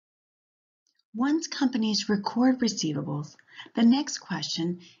Once companies record receivables, the next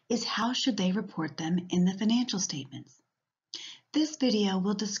question is how should they report them in the financial statements? This video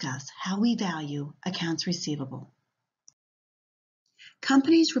will discuss how we value accounts receivable.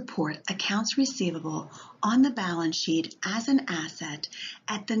 Companies report accounts receivable on the balance sheet as an asset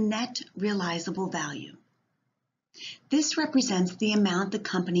at the net realizable value. This represents the amount the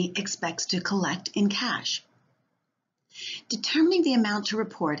company expects to collect in cash. Determining the amount to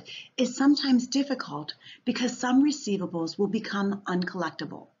report is sometimes difficult because some receivables will become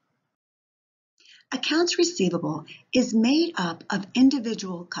uncollectible. Accounts receivable is made up of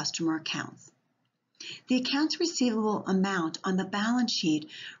individual customer accounts. The accounts receivable amount on the balance sheet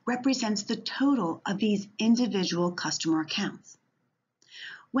represents the total of these individual customer accounts.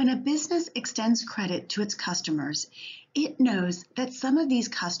 When a business extends credit to its customers, it knows that some of these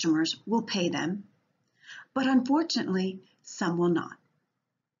customers will pay them, but unfortunately, some will not.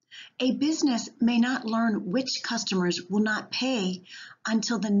 A business may not learn which customers will not pay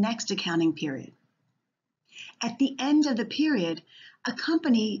until the next accounting period. At the end of the period, a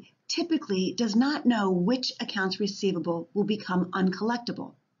company typically does not know which accounts receivable will become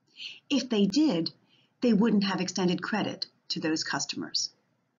uncollectible. If they did, they wouldn't have extended credit to those customers.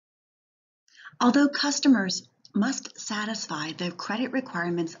 Although customers must satisfy the credit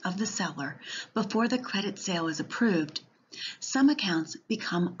requirements of the seller before the credit sale is approved, some accounts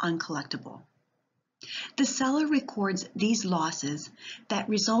become uncollectible. The seller records these losses that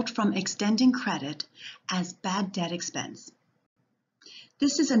result from extending credit as bad debt expense.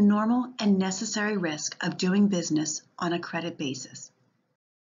 This is a normal and necessary risk of doing business on a credit basis.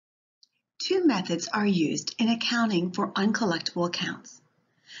 Two methods are used in accounting for uncollectible accounts.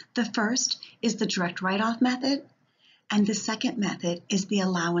 The first is the direct write-off method, and the second method is the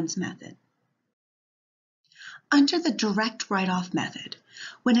allowance method. Under the direct write-off method,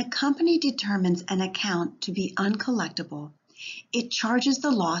 when a company determines an account to be uncollectible, it charges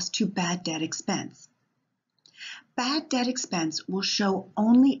the loss to bad debt expense. Bad debt expense will show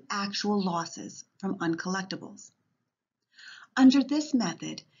only actual losses from uncollectibles. Under this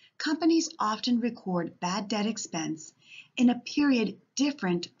method, companies often record bad debt expense in a period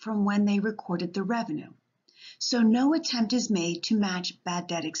different from when they recorded the revenue, so no attempt is made to match bad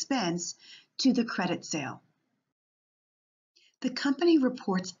debt expense to the credit sale. The company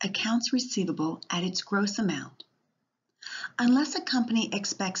reports accounts receivable at its gross amount. Unless a company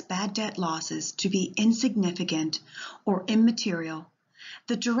expects bad debt losses to be insignificant or immaterial,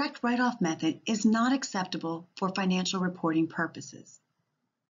 the direct write-off method is not acceptable for financial reporting purposes.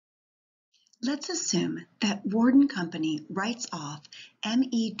 Let's assume that Warden Company writes off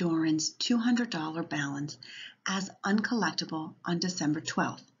M.E. Doran's $200 balance as uncollectible on December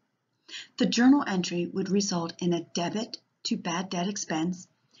 12th. The journal entry would result in a debit to bad debt expense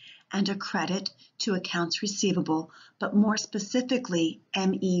and a credit to accounts receivable, but more specifically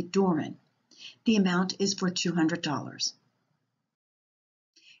M.E. Doran. The amount is for $200.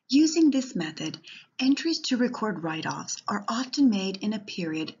 Using this method, entries to record write-offs are often made in a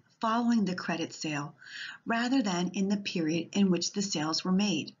period following the credit sale rather than in the period in which the sales were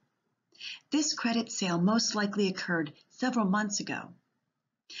made. This credit sale most likely occurred several months ago.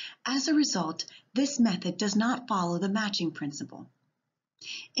 As a result, this method does not follow the matching principle.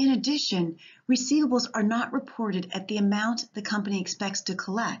 In addition, receivables are not reported at the amount the company expects to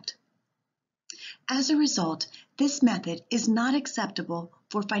collect. As a result, this method is not acceptable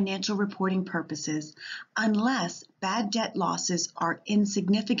for financial reporting purposes unless bad debt losses are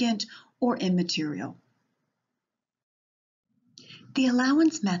insignificant or immaterial. The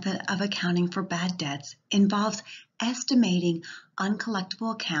allowance method of accounting for bad debts involves estimating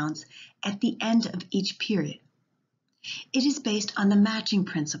uncollectible accounts at the end of each period. It is based on the matching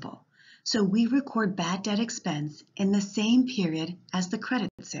principle, so we record bad debt expense in the same period as the credit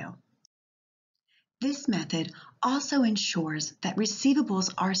sale. This method also ensures that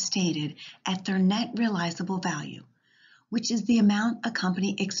receivables are stated at their net realizable value, which is the amount a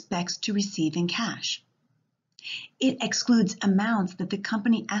company expects to receive in cash. It excludes amounts that the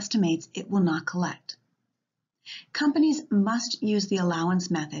company estimates it will not collect. Companies must use the allowance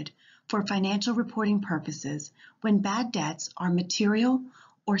method for financial reporting purposes when bad debts are material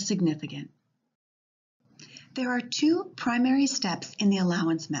or significant. There are two primary steps in the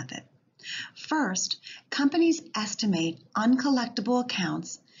allowance method. First, companies estimate uncollectible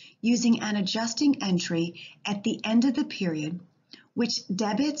accounts using an adjusting entry at the end of the period, which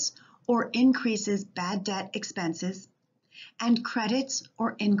debits or increases bad debt expenses and credits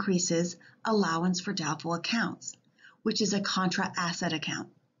or increases allowance for doubtful accounts, which is a contra asset account.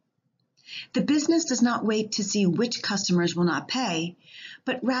 The business does not wait to see which customers will not pay,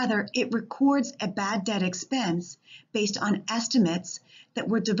 but rather it records a bad debt expense based on estimates that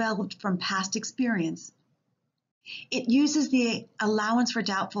were developed from past experience. It uses the allowance for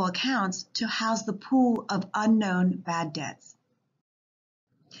doubtful accounts to house the pool of unknown bad debts.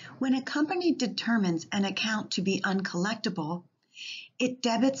 When a company determines an account to be uncollectible, it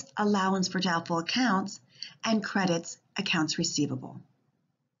debits allowance for doubtful accounts and credits accounts receivable.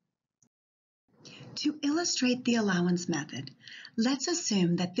 To illustrate the allowance method, let's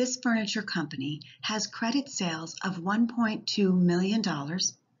assume that this furniture company has credit sales of $1.2 million,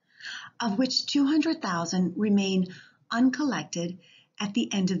 of which $200,000 remain uncollected at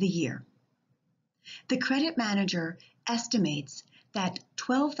the end of the year. The credit manager estimates that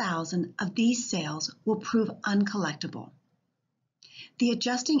 12,000 of these sales will prove uncollectible. The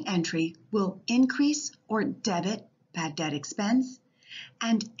adjusting entry will increase or debit bad debt expense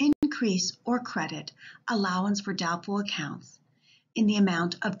and increase or credit allowance for doubtful accounts in the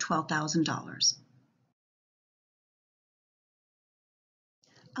amount of $12,000.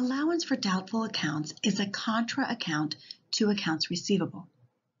 Allowance for doubtful accounts is a contra account to accounts receivable.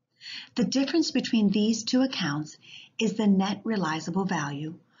 The difference between these two accounts is the net realizable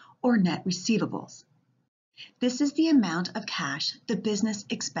value, or net receivables. This is the amount of cash the business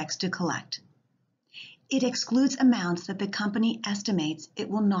expects to collect. It excludes amounts that the company estimates it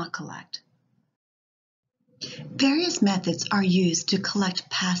will not collect. Various methods are used to collect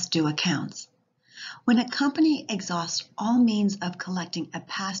past due accounts. When a company exhausts all means of collecting a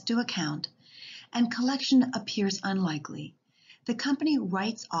past due account and collection appears unlikely, the company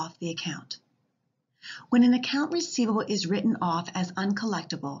writes off the account. When an account receivable is written off as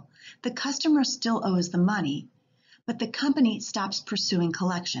uncollectible, the customer still owes the money, but the company stops pursuing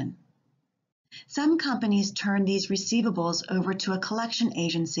collection. Some companies turn these receivables over to a collection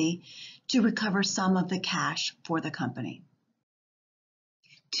agency to recover some of the cash for the company.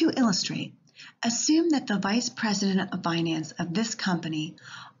 To illustrate, assume that the Vice President of Finance of this company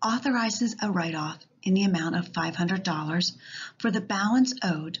authorizes a write-off in the amount of $500 for the balance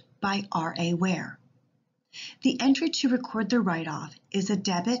owed by R.A. Ware. The entry to record the write-off is a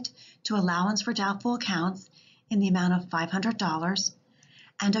debit to allowance for doubtful accounts in the amount of $500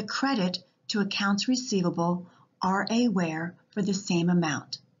 and a credit to accounts receivable R.A. Ware for the same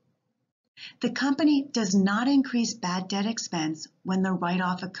amount. The company does not increase bad debt expense when the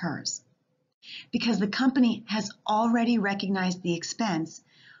write-off occurs, because the company has already recognized the expense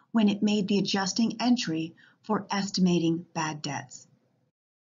when it made the adjusting entry for estimating bad debts.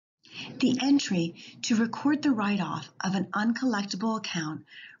 The entry to record the write-off of an uncollectible account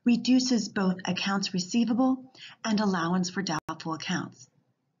reduces both accounts receivable and allowance for doubtful accounts.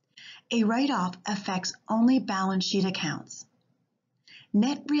 A write-off affects only balance sheet accounts.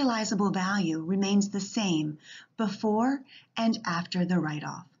 Net realizable value remains the same before and after the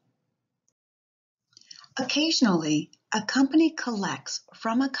write-off. Occasionally, a company collects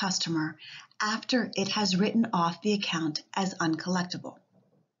from a customer after it has written off the account as uncollectible.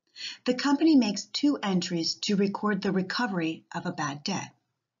 The company makes two entries to record the recovery of a bad debt.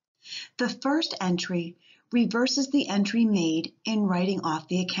 The first entry reverses the entry made in writing off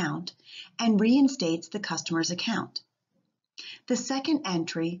the account and reinstates the customer's account. The second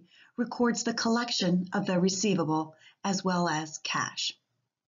entry records the collection of the receivable as well as cash.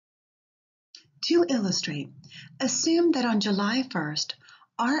 To illustrate, assume that on July 1st,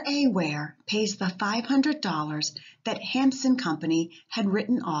 R.A. Ware pays the $500 that Hampson Company had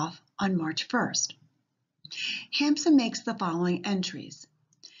written off on March 1st. Hampson makes the following entries.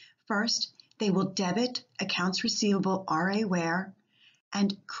 First, they will debit accounts receivable R.A. Ware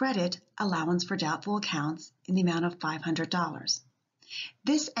and credit allowance for doubtful accounts in the amount of $500.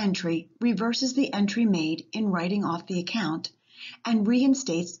 This entry reverses the entry made in writing off the account and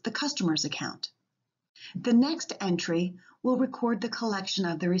reinstates the customer's account. The next entry will record the collection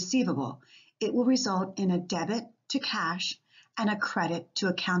of the receivable. It will result in a debit to cash and a credit to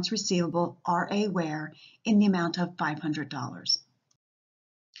accounts receivable R.A. Ware in the amount of $500.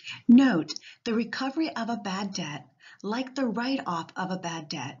 Note, the recovery of a bad debt, like the write-off of a bad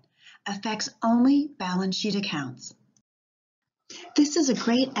debt, affects only balance sheet accounts. This is a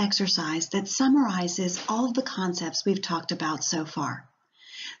great exercise that summarizes all of the concepts we've talked about so far.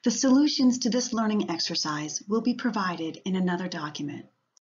 The solutions to this learning exercise will be provided in another document.